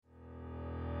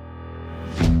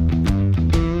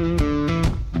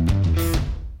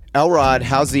Elrod,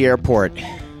 how's the airport? You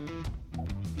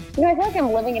know, I feel like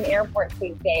I'm living in airport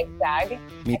these days, Doug.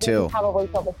 Me I too. You probably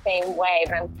feel the same way,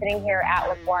 but I'm sitting here at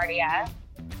LaGuardia. I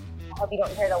hope you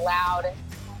don't hear the loud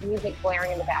music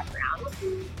blaring in the background.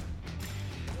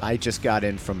 I just got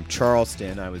in from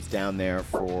Charleston. I was down there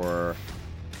for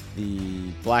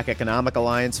the Black Economic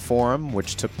Alliance Forum,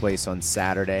 which took place on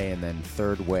Saturday, and then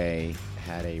Third Way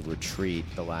had a retreat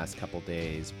the last couple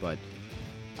days. But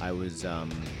I was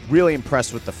really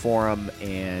impressed with the forum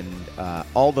and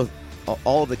all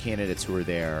of the candidates who were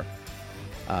there.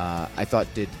 I thought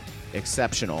did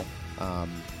exceptional,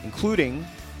 including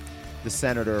the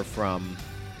senator from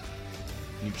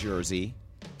New Jersey,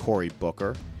 Cory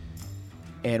Booker.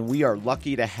 And we are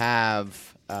lucky to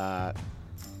have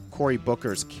Cory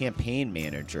Booker's campaign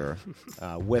manager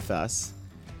with us.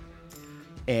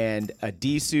 And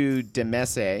Addisu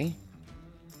Demissie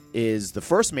is the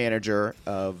first manager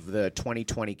of the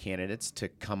 2020 candidates to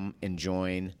come and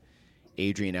join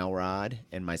Adrian Elrod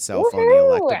and myself on the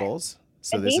Electables.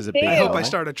 So this is a big. I hope I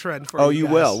start a trend for you. Oh, you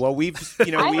guys. will. Well, we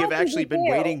have actually been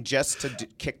waiting just to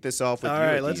kick this off with you. All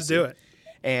right, let's do it.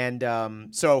 And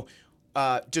so,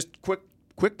 just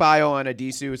quick bio on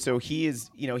Addisu. So he's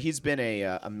been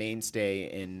a mainstay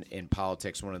in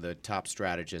politics, one of the top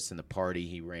strategists in the party.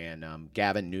 He ran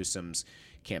Gavin Newsom's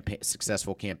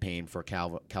successful campaign for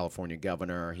California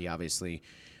governor. He obviously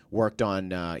worked on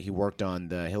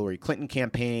the Hillary Clinton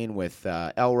campaign with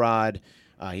Elrod.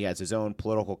 He has his own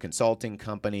political consulting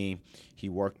company. He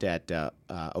worked at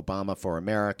Obama for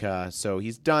America. So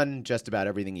he's done just about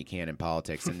everything he can in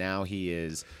politics, and now he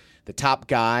is the top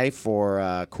guy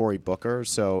for Cory Booker.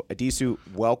 So, Addisu,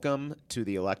 welcome to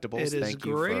the Electables. It is Thank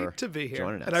you great for to be here.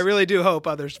 joining us. And I really do hope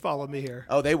others follow me here.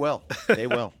 Oh, they will. They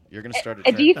will. You're going to start a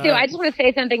trend. Addisu, I just want to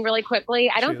say something really quickly.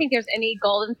 I don't think there's any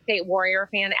Golden State Warrior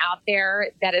fan out there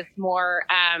that is more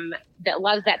that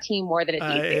loves that team more than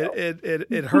Addisu.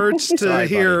 It hurts to Sorry,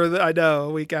 hear. I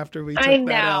know week after we took I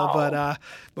that out, know.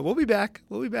 but we'll be back.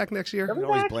 We'll be back next year. You can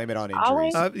always blame it on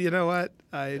injuries. You know what?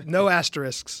 No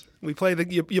asterisks. We play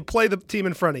you play the team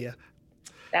in front of you.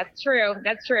 That's true.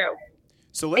 That's true.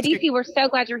 So Addisu, we're so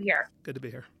glad you're here. Good to be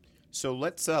here. So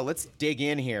let's dig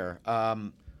in here.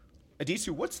 Addisu,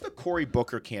 what's the Cory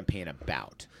Booker campaign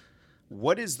about?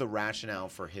 What is the rationale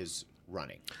for his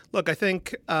running? Look, I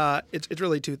think it's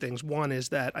really two things. One is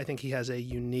that I think he has a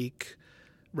unique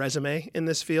resume in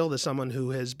this field as someone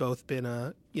who has both been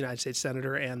a United States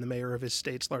senator and the mayor of his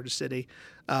state's largest city,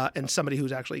 and somebody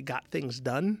who's actually got things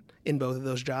done in both of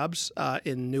those jobs.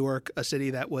 In Newark, a city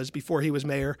that was, before he was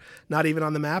mayor, not even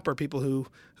on the map, or people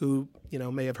who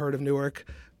may have heard of Newark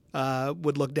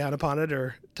would look down upon it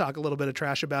or talk a little bit of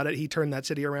trash about it. He turned that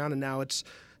city around, and now it's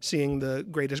seeing the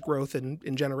greatest growth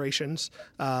in generations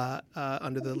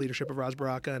under the leadership of Ras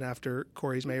Baraka and after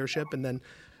Cory's mayorship. And then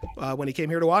when he came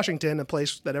here to Washington, a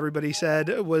place that everybody said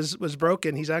was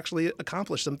broken, he's actually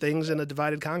accomplished some things in a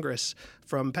divided Congress,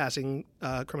 from passing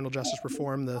criminal justice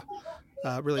reform,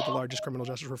 really the largest criminal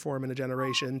justice reform in a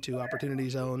generation, to opportunity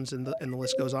zones, and the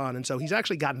list goes on. And so he's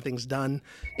actually gotten things done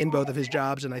in both of his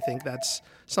jobs, and I think that's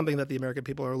something that the American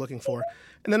people are looking for.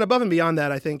 And then above and beyond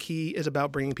that, I think he is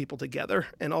about bringing people together.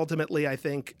 And ultimately, I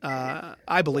think,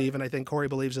 I believe, and I think Cory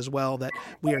believes as well, that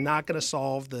we are not going to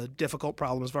solve the difficult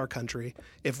problems of our country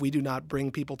if we do not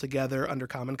bring people together under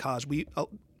common cause. We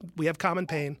have common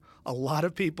pain.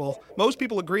 Most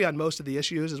people agree on most of the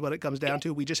issues is what it comes down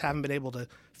to. We just haven't been able to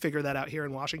figure that out here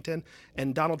in Washington.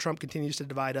 And Donald Trump continues to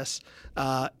divide us.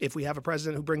 If we have a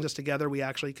president who brings us together, we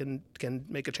actually can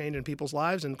make a change in people's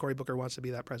lives, and Cory Booker wants to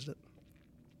be that president.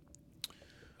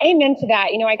 Amen to that.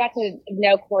 I got to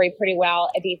know Cory pretty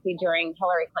well at DC during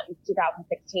Hillary Clinton's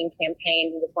 2016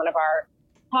 campaign. He was one of our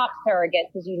top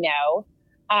surrogates, as you know.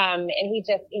 And he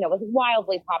just, was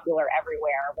wildly popular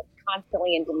everywhere, was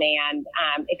constantly in demand,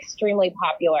 extremely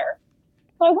popular.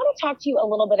 So I want to talk to you a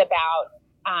little bit about,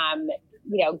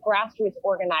 grassroots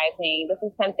organizing. This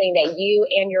is something that you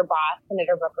and your boss,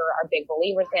 Senator Booker, are big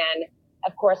believers in.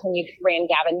 Of course, when you ran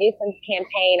Gavin Newsom's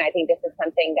campaign, I think this is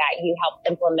something that you helped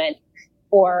implement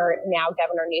for now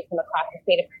Governor Newsom across the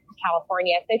state of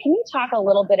California. So can you talk a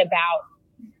little bit about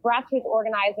grassroots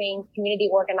organizing, community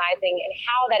organizing, and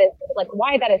how that is,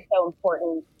 why that is so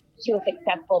important to a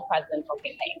successful presidential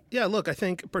campaign? Yeah, look, I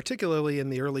think particularly in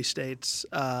the early states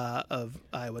of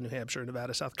Iowa, New Hampshire,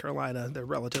 Nevada, South Carolina, they're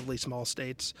relatively small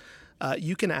states,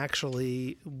 you can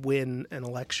actually win an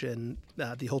election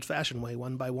the old-fashioned way,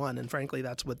 one by one. And frankly,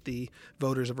 that's what the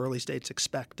voters of early states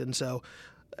expect. And so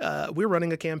we're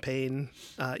running a campaign,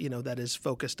 that is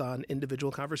focused on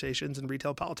individual conversations and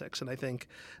retail politics. And I think,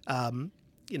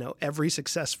 every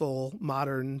successful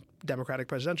modern Democratic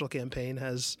presidential campaign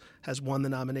has won the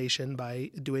nomination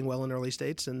by doing well in early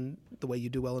states, and the way you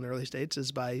do well in early states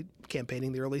is by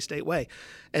campaigning the early state way.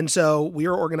 And so we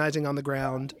are organizing on the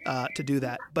ground to do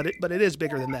that. But it is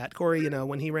bigger than that. Cory,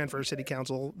 when he ran for city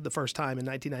council the first time in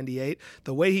 1998,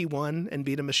 the way he won and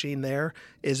beat a machine there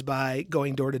is by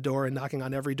going door to door and knocking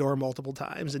on every door multiple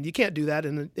times. And you can't do that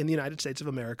in the United States of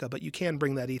America, but you can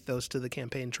bring that ethos to the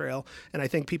campaign trail. And I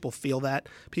think people feel that.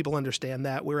 People understand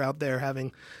that. We're out there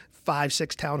having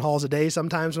 5-6 town halls a day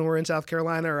sometimes when we're in South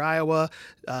Carolina or Iowa,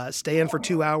 staying for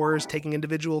 2 hours, taking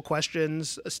individual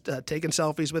questions, taking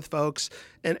selfies with folks.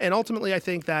 And ultimately, I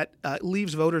think that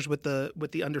leaves voters with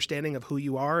the understanding of who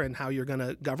you are and how you're going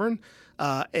to govern.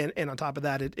 And on top of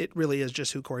that, it really is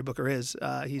just who Cory Booker is.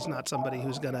 He's not somebody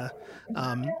who's going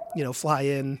to, fly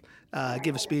in,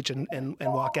 give a speech and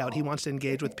walk out. He wants to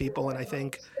engage with people. And I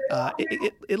think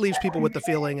it leaves people with the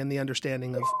feeling and the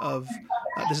understanding of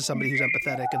this is somebody who's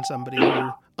empathetic and somebody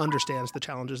who understands the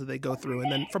challenges that they go through.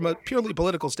 And then from a purely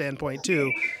political standpoint,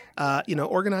 too,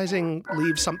 organizing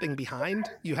leaves something behind.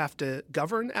 You have to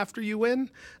govern after you win.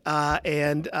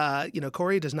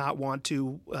 Cory does not want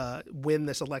to win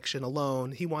this election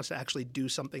alone. He wants to actually do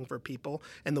something for people.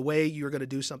 And the way you're going to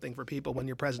do something for people when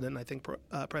you're president, and I think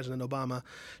President Obama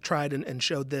tried and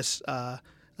showed this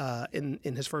in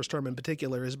his first term in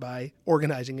particular, is by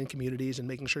organizing in communities and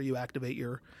making sure you activate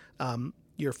your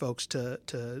folks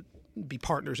to be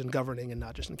partners in governing and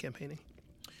not just in campaigning.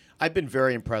 I've been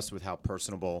very impressed with how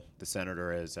personable the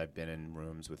senator is. I've been in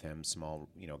rooms with him, small,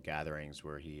 gatherings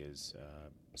where he has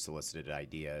solicited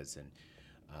ideas, and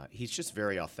he's just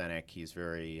very authentic. He's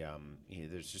very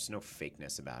there's just no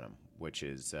fakeness about him, which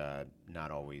is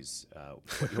not always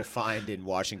what you'll find in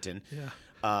Washington.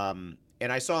 Yeah.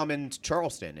 And I saw him in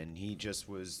Charleston, and he just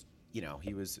was,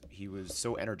 he was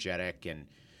so energetic, and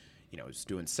was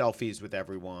doing selfies with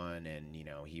everyone, and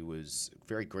he was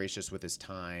very gracious with his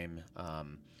time.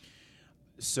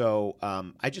 So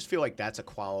I just feel like that's a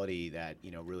quality that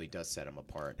really does set him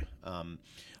apart.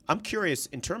 I'm curious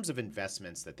in terms of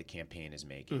investments that the campaign is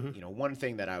making. Mm-hmm. One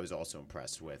thing that I was also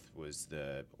impressed with was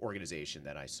the organization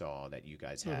that I saw that you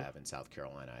guys have Mm-hmm. in South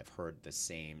Carolina. I've heard the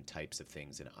same types of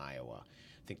things in Iowa.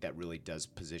 I think that really does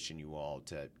position you all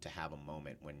to have a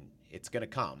moment when it's going to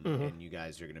come, mm-hmm. and you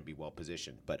guys are going to be well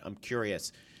positioned. But I'm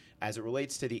curious, as it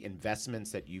relates to the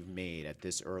investments that you've made at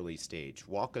this early stage,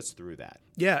 walk us through that.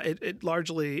 Yeah, it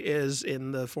largely is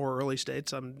in the 4 early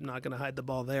states. I'm not going to hide the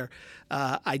ball there.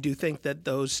 I do think that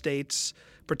those states,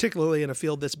 particularly in a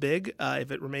field this big,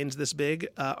 if it remains this big,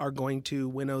 are going to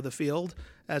winnow the field,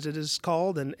 as it is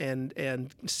called,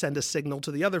 and send a signal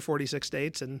to the other 46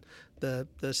 states and the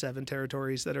 7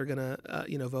 territories that are going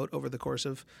to vote over the course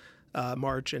of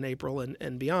March and April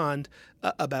and beyond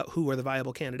about who are the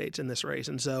viable candidates in this race.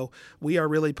 And so we are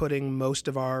really putting most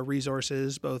of our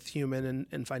resources, both human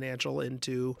and financial,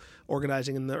 into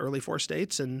organizing in the early 4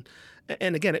 states. And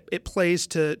again, it plays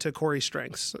to Cory's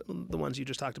strengths, the ones you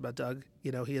just talked about, Doug. He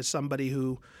is somebody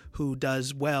who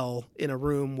does well in a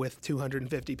room with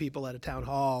 250 people at a town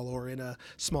hall, or in a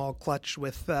small clutch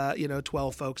with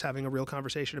 12 folks having a real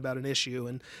conversation about an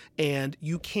issue. And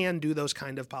you can do those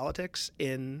kind of politics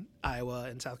in Iowa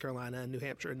and South Carolina and New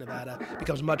Hampshire and Nevada. It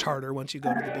becomes much harder once you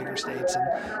go to the bigger states.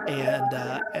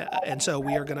 And so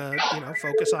we are going to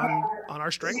focus on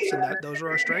our strengths, and those are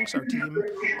our strengths. Our team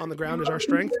on the ground is our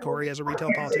strength. Cory as a retail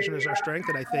politician is our strength.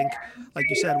 And I think, like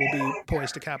you said, we'll be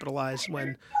poised to capitalize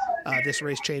when this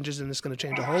race changes, and it's going to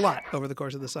change a whole lot over the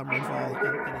course of the summer and fall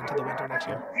and into the winter next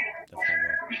year.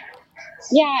 Definitely.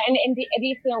 Yeah, and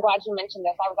Addisu, I'm glad you mentioned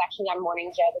this. I was actually on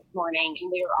Morning Joe this morning,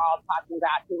 and we were all talking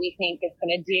about who we think is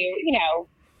going to do,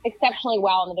 exceptionally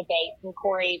well in the debate. And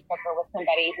Cory Booker was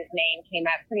somebody whose name came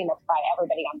up pretty much by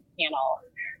everybody on the panel.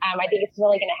 I think it's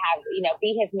really going to have,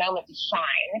 be his moment to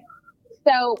shine.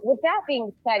 So with that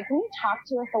being said, can you talk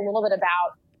to us a little bit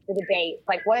about the debate?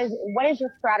 Like, what is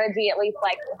your strategy, at least,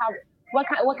 like, what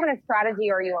kind of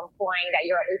strategy are you employing that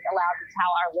you're at least allowed to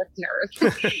tell our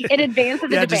listeners in advance of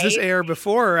the debate? Does this air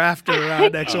before or after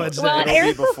next Wednesday? Well, it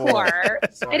airs before.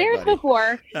 Sorry, it airs buddy.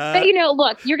 before. But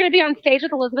look, you're going to be on stage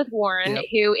with Elizabeth Warren, Yep.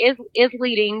 who is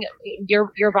leading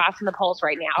your boss in the polls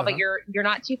right now, but you're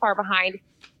not too far behind.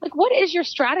 Like, what is your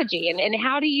strategy, and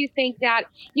how do you think that,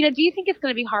 do you think it's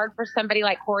going to be hard for somebody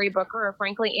like Cory Booker, or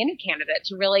frankly any candidate,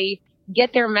 to really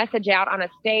get their message out on a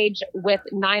stage with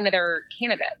 9 other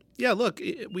candidates. Yeah, look,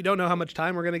 we don't know how much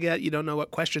time we're going to get. You don't know what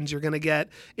questions you're going to get,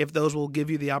 if those will give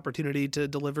you the opportunity to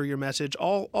deliver your message.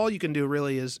 All you can do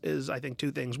really is I think,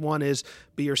 2 things. One is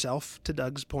be yourself, to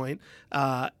Doug's point.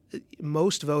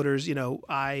 Most voters,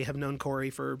 I have known Cory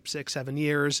for 6-7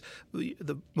 years.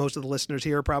 Most of the listeners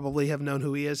here probably have known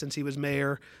who he is since he was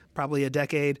mayor, probably a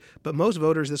decade. But most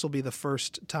voters, this will be the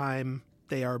first time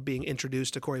they are being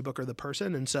introduced to Cory Booker, the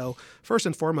person. And so first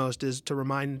and foremost is to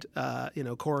remind,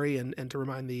 Cory and to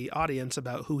remind the audience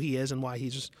about who he is and why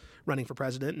he's running for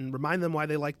president, and remind them why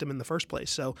they liked him in the first place.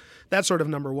 So that's sort of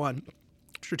number one.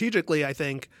 Strategically, I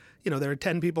think, there are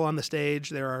 10 people on the stage.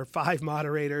 There are 5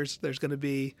 moderators. There's going to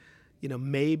be,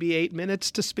 maybe 8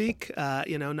 minutes to speak, 9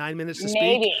 minutes to speak.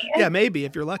 Maybe. Yeah, maybe,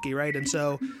 if you're lucky, right? And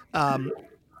so,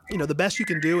 the best you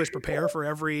can do is prepare for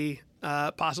every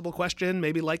possible question,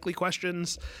 maybe likely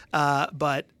questions,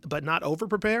 but not over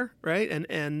prepare, right?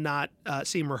 And not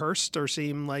seem rehearsed or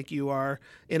seem like you are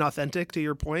inauthentic, to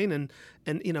your point. And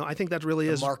I think that really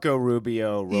is Marco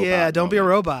Rubio robot. Yeah, don't be a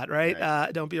robot,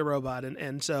 right? Don't be a robot.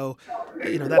 And so,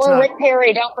 that's not Rick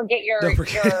Perry. Don't forget your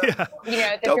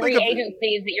yeah. the Don't 3 make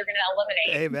agencies that you're going to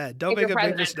eliminate. Amen. Don't if make you're a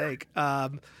big president.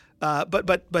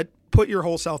 mistake. But put your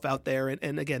whole self out there.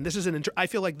 And again, this is I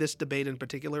feel like this debate in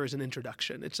particular is an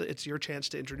introduction. It's your chance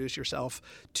to introduce yourself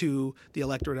to the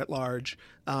electorate at large,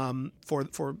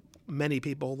 for many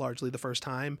people, largely the first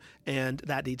time. And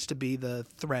that needs to be the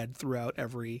thread throughout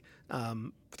every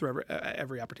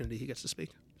opportunity he gets to speak.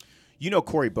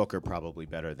 Cory Booker probably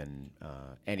better than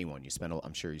anyone.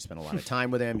 I'm sure you spent a lot of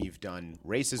time with him. You've done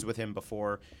races with him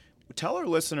before. Tell our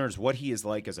listeners what he is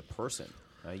like as a person.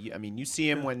 You see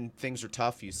him when things are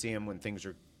tough. You see him when things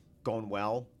are going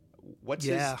well.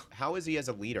 How is he as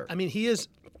a leader? He is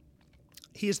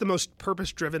the most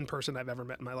purpose-driven person I've ever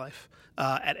met in my life,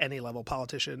 at any level,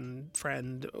 politician,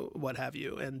 friend, what have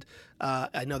you. And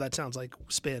I know that sounds like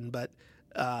spin, but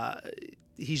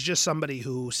he's just somebody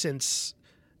who, since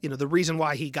the reason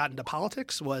why he got into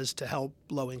politics was to help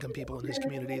low-income people in his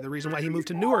community. The reason why he moved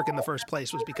to Newark in the first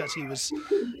place was because he was,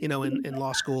 in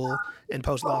law school and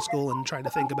post-law school and trying to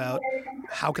think about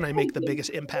how can I make the biggest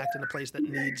impact in a place that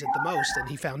needs it the most. And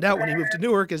he found out when he moved to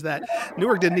Newark is that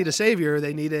Newark didn't need a savior.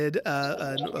 They needed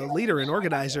a leader, an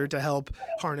organizer to help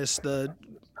harness the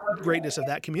greatness of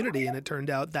that community. And it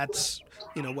turned out that's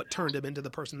what turned him into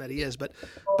the person that he is. But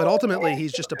ultimately,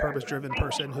 he's just a purpose-driven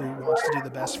person who wants to do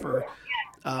the best for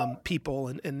people,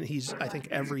 and he's, I think,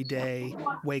 every day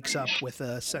wakes up with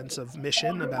a sense of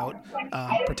mission about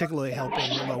particularly helping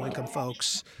low-income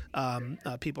folks,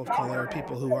 people of color,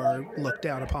 people who are looked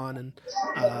down upon and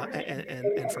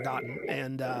forgotten.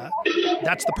 And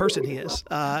that's the person he is.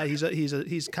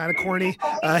 He's kind of corny.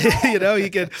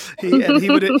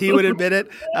 He would admit it.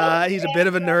 He's a bit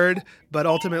of a nerd, but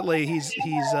ultimately he's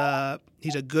a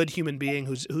good human being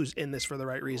who's in this for the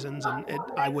right reasons, and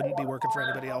I wouldn't be working for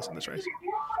anybody else in this race.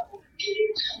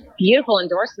 Beautiful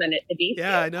endorsement at Addisu.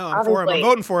 Yeah, I know. I'm for him. I'm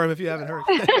voting for him if you haven't heard.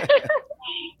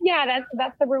 Yeah,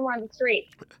 that's the rumor on the street.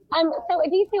 So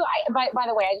Addisu, by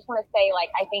the way, I just want to say,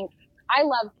 I think I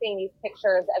love seeing these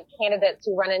pictures of candidates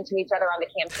who run into each other on the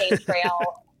campaign trail.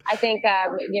 I think,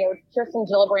 Kirsten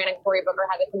Gillibrand and Cory Booker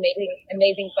had this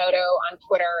amazing photo on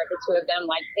Twitter of the two of them,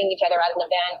 seeing each other at an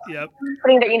event,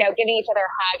 giving each other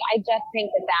a hug. I just think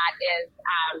that is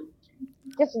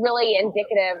just really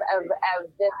indicative of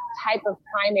this type of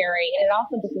primary. And it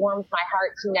also just warms my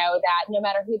heart to know that no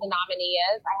matter who the nominee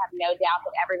is, I have no doubt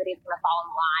that everybody's going to fall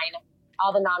in line.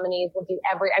 All the nominees will do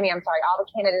all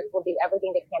the candidates will do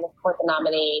everything they can to support the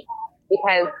nominee,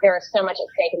 because there is so much at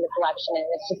stake in this election. And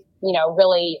it's just,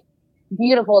 really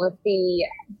beautiful to see,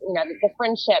 the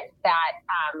friendships that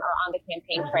are on the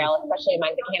campaign trail, especially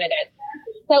among the candidates.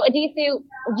 So Addisu,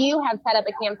 you have set up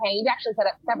a campaign. You've actually set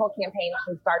up several campaigns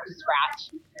from start to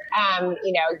scratch.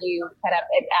 You set up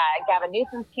Gavin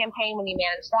Newsom's campaign when you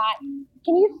managed that.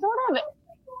 Can you sort of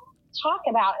talk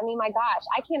about, my gosh,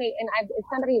 I can't, and as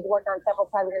somebody who's worked on several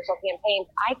presidential campaigns,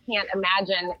 I can't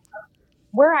imagine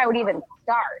where I would even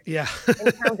start in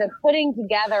terms of putting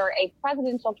together a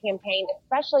presidential campaign,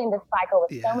 especially in this cycle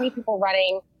with so many people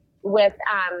running with,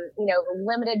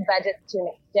 limited budgets to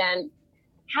an extent.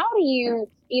 How do you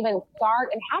even start,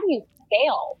 and how do you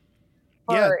scale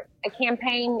for a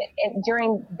campaign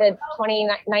during the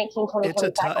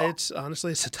 2019-2020 cycle?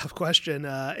 It's a tough question,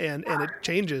 and it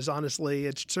changes. Honestly,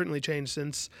 it's certainly changed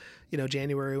since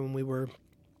January, when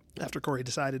after Cory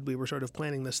decided we were sort of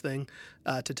planning this thing,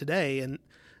 to today. And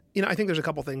I think there's a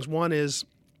couple things. One is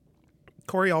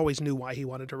Cory always knew why he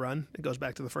wanted to run. It goes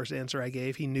back to the first answer I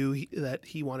gave. He knew that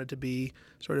he wanted to be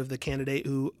sort of the candidate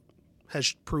who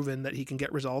has proven that he can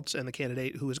get results and the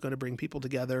candidate who is going to bring people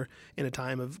together in a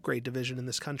time of great division in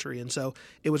this country. And so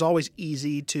it was always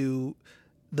easy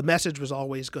the message was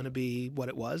always going to be what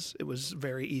it was. It was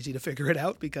very easy to figure it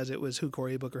out because it was who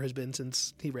Cory Booker has been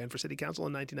since he ran for city council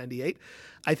in 1998.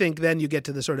 I think then you get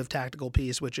to the sort of tactical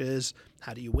piece, which is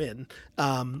how do you win?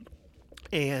 And,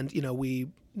 we,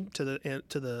 to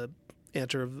the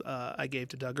answer I gave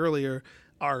to Doug earlier,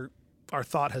 our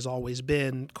thought has always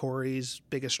been Cory's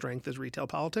biggest strength is retail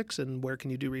politics, and where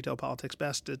can you do retail politics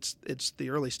best? It's the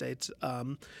early states,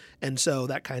 and so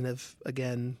that kind of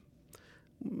again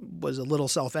was a little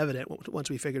self-evident once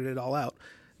we figured it all out.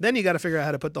 Then you got to figure out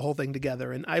how to put the whole thing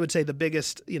together, and I would say the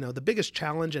biggest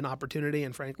challenge and opportunity,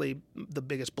 and frankly the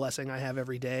biggest blessing I have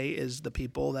every day is the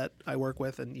people that I work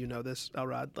with, and this,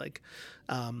 Elrod,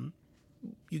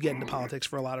 you get into politics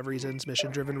for a lot of reasons,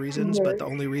 mission-driven reasons, but the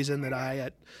only reason that I,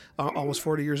 at almost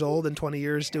 40 years old and 20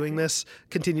 years doing this,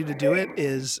 continue to do it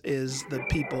is the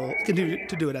people, continue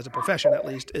to do it as a profession at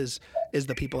least, is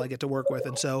the people I get to work with.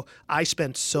 And so I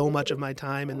spent so much of my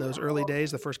time in those early days,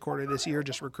 the first quarter of this year,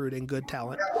 just recruiting good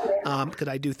talent, because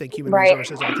I do think human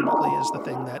resources ultimately is the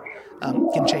thing that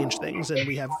can change things. And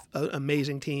we have an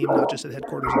amazing team, not just at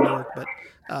headquarters in Newark, but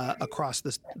across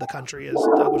the country, as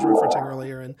Doug was referencing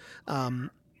earlier. And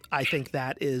I think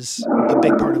that is a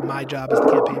big part of my job as the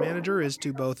campaign manager, is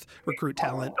to both recruit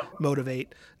talent,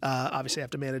 motivate. Obviously, I have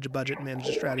to manage a budget and manage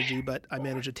a strategy, but I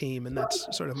manage a team, and that's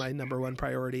sort of my number one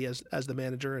priority as the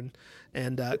manager.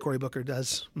 And Cory Booker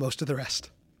does most of the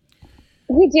rest.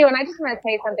 We do, and I just want to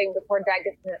say something before Doug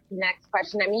gets to the next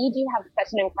question. I mean, you do have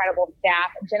such an incredible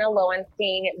staff. Jenna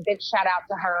Lowenstein, big shout out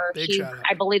to her. She's,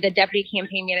 I believe, the deputy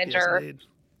campaign manager. Yes,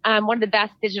 one of the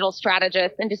best digital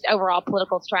strategists and just overall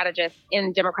political strategists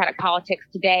in Democratic politics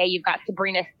today. You've got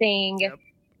Sabrina Singh,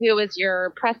 who is your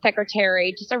press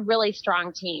secretary, just a really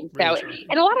strong team.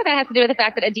 And a lot of that has to do with the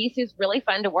fact that Addisu is really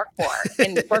fun to work for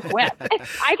and work with.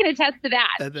 I can attest to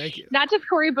that. Thank you. Not just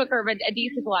Cory Booker, but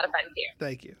Addisu is a lot of fun too.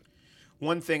 Thank you.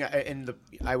 One thing,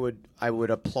 I would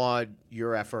applaud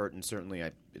your effort, and certainly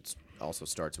it also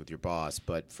starts with your boss,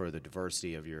 but for the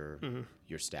diversity of your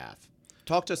staff.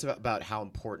 Talk to us about how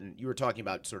important, you were talking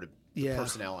about sort of the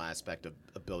personnel aspect of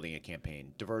building a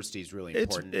campaign. Diversity is really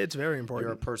important. It's very important.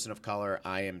 You're a person of color.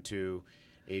 I am too.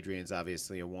 Adrian's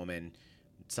obviously a woman.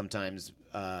 Sometimes,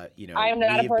 I am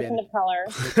not a person of color.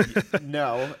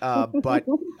 No, but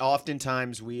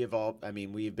oftentimes we have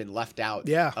been left out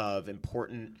of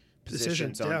important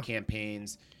positions on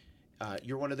campaigns.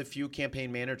 You're one of the few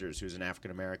campaign managers who's an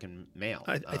African-American male.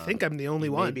 I think I'm the only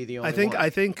one. Maybe the only one. I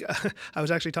think I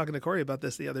was actually talking to Cory about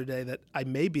this the other day, that I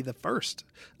may be the first,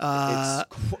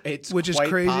 it's which is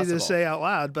crazy possible to say out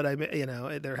loud. But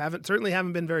there certainly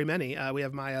haven't been very many. We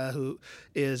have Maya, who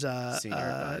is senior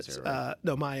advisor. Right?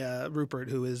 No, Maya Rupert,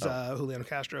 who is Juliano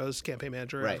Castro's campaign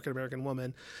manager, African-American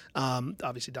woman.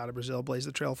 Obviously, Donna Brazile blazed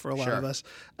the trail for a lot of us.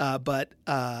 But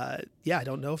I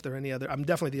don't know if there are any other. I'm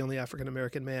definitely the only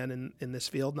African-American man in this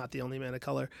field, not the only man of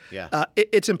color.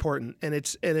 It's important, and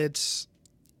it's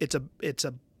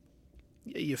a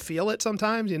you feel it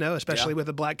sometimes, especially with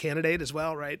a black candidate as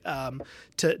well, right?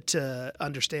 To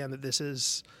understand that this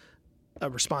is a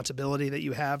responsibility that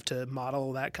you have to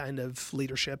model that kind of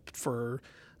leadership for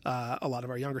a lot of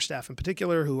our younger staff in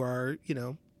particular, who are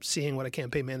seeing what a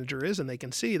campaign manager is, and they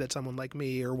can see that someone like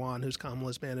me, or Juan, who's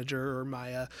Kamala's manager, or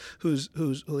Maya, who's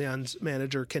Julian's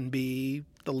manager, can be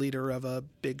the leader of a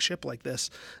big ship like this.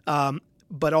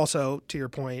 But also, to your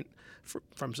point,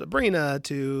 from Sabrina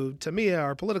to Mia,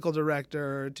 our political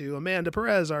director, to Amanda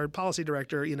Perez, our policy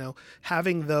director,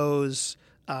 having those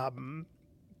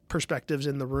perspectives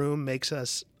in the room makes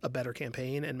us a better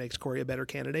campaign and makes Cory a better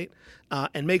candidate,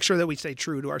 and make sure that we stay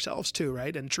true to ourselves too,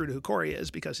 right? And true to who Cory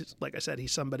is, because like I said,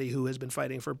 he's somebody who has been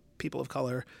fighting for people of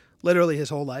color literally his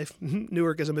whole life.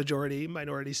 Newark is a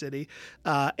minority city,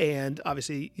 and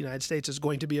obviously United States is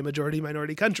going to be a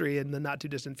minority country in the not too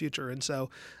distant future. And so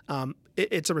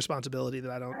it's a responsibility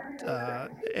that I don't,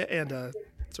 and a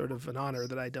sort of an honor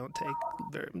that I don't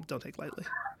take lightly.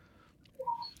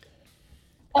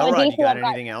 Elrod, you got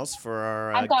anything else for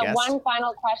our I've got guest? one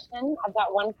final question.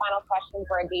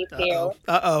 For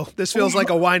Addisu. This feels like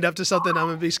a wind up to something I'm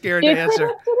going to be scared to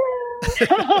answer.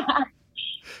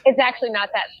 It's actually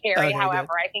not that scary. Okay, however,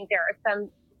 good. I think there are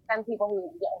some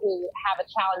people who have a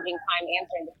challenging time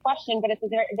answering this question, but it's a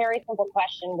very, very simple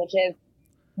question, which is,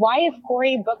 why is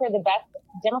Cory Booker the best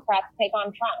Democrat to take on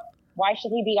Trump? Why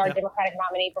should he be our Democratic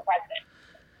nominee for president?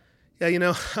 Yeah,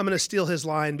 I'm going to steal his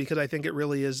line, because I think it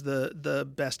really is the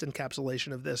best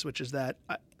encapsulation of this, which is that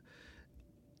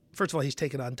first of all, he's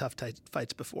taken on tough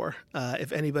fights before.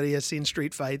 If anybody has seen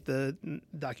Street Fight, the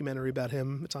documentary about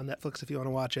him, it's on Netflix if you want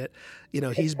to watch it.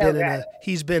 He's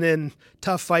been in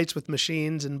tough fights with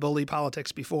machines and bully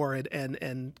politics before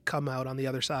and come out on the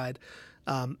other side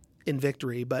in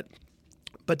victory. But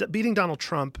beating Donald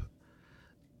Trump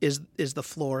is the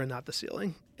floor and not the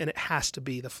ceiling, and it has to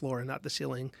be the floor and not the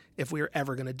ceiling if we are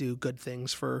ever going to do good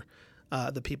things for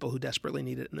the people who desperately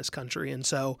need it in this country. And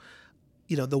so,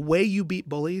 the way you beat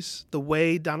bullies, the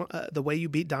way you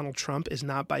beat Donald Trump is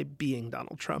not by being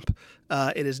Donald Trump.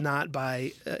 It is not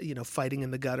by fighting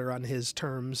in the gutter on his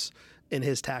terms and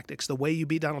his tactics. The way you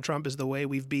beat Donald Trump is the way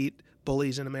we've beat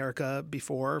bullies in America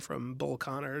before, from Bull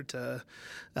Connor to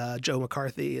Joe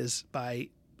McCarthy, is by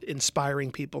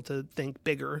inspiring people to think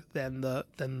bigger than the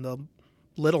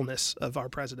littleness of our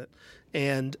president.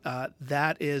 And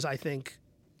that is, I think,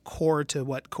 core to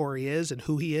what Cory is and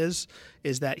who he is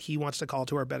that he wants to call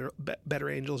to our better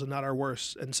angels and not our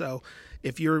worst. And so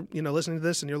if you're listening to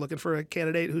this and you're looking for a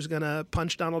candidate who's going to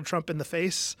punch Donald Trump in the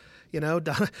face,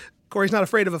 Cory's not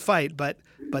afraid of a fight, but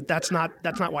that's not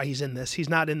why he's in this. He's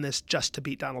not in this just to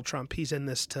beat Donald Trump. He's in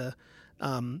this to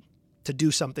do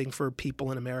something for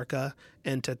people in America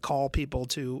and to call people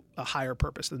to a higher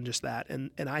purpose than just that.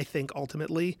 And I think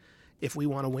ultimately, if we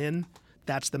want to win,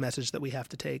 that's the message that we have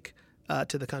to take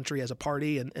to the country as a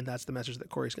party, and that's the message that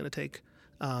Cory's going to take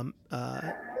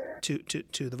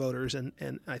to the voters,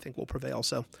 and I think will prevail.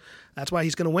 So that's why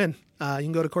he's going to win. You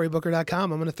can go to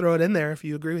CoryBooker.com. I'm going to throw it in there if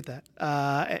you agree with that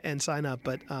and sign up.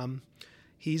 But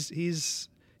he's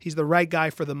the right guy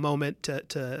for the moment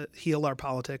to heal our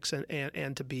politics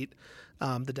and to beat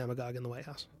the demagogue in the White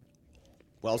House.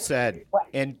 Well said.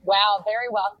 And wow, very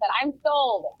well said. I'm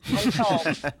sold.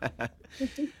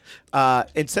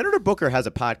 And Senator Booker has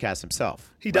a podcast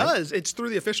himself. He does. It's through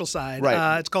the official side.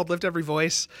 Right. It's called Lift Every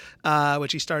Voice,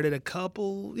 which he started I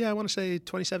want to say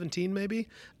 2017 maybe.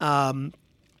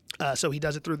 So he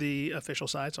does it through the official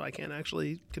side, so I can't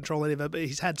actually control any of it. But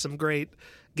he's had some great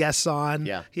guests on.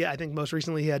 Yeah. I think most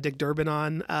recently he had Dick Durbin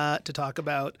on to talk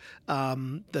about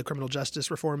the criminal justice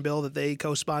reform bill that they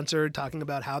co-sponsored, talking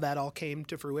about how that all came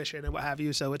to fruition and what have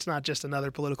you. So it's not just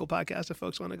another political podcast if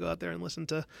folks want to go out there and listen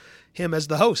to him as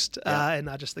the host and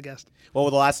not just the guest. Well,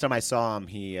 the last time I saw him,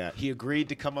 he agreed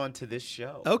to come on to this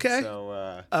show. Okay.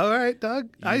 So all right, Doug.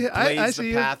 I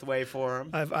see the pathway for him.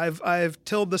 I've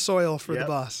tilled the soil for the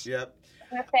boss. Yep.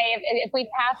 I'm going to say, if we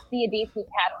pass the Addisu test,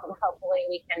 then hopefully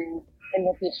we can, in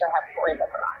the future, have Cory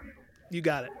Booker on. You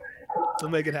got it. We'll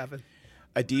make it happen.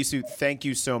 Addisu, thank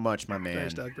you so much, my man.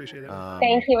 Thanks, Doug. Appreciate it.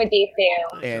 Thank you,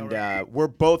 Addisu. And we're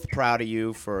both proud of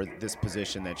you for this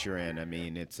position that you're in. I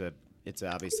mean, it's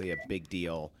obviously a big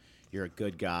deal. You're a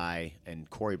good guy, and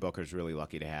Cory Booker's really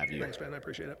lucky to have you. Thanks, man. I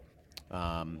appreciate it.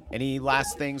 Any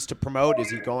last things to promote? Is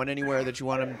he going anywhere that you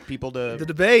want people to? The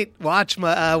debate. Watch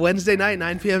Wednesday night,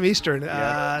 9 p.m. Eastern.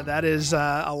 That is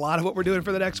a lot of what we're doing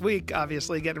for the next week.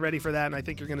 Obviously, getting ready for that, and I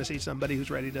think you're going to see somebody who's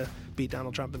ready to beat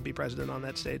Donald Trump and be president on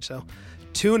that stage. So,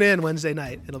 tune in Wednesday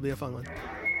night. It'll be a fun one.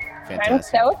 Fantastic. I'm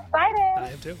so excited. I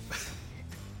am too.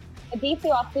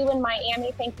 Addisu, I'll see you in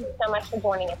Miami. Thank you so much for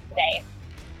joining us today.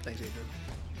 Thanks, Adrian.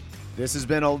 This has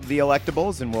been the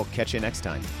Electables, and we'll catch you next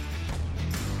time.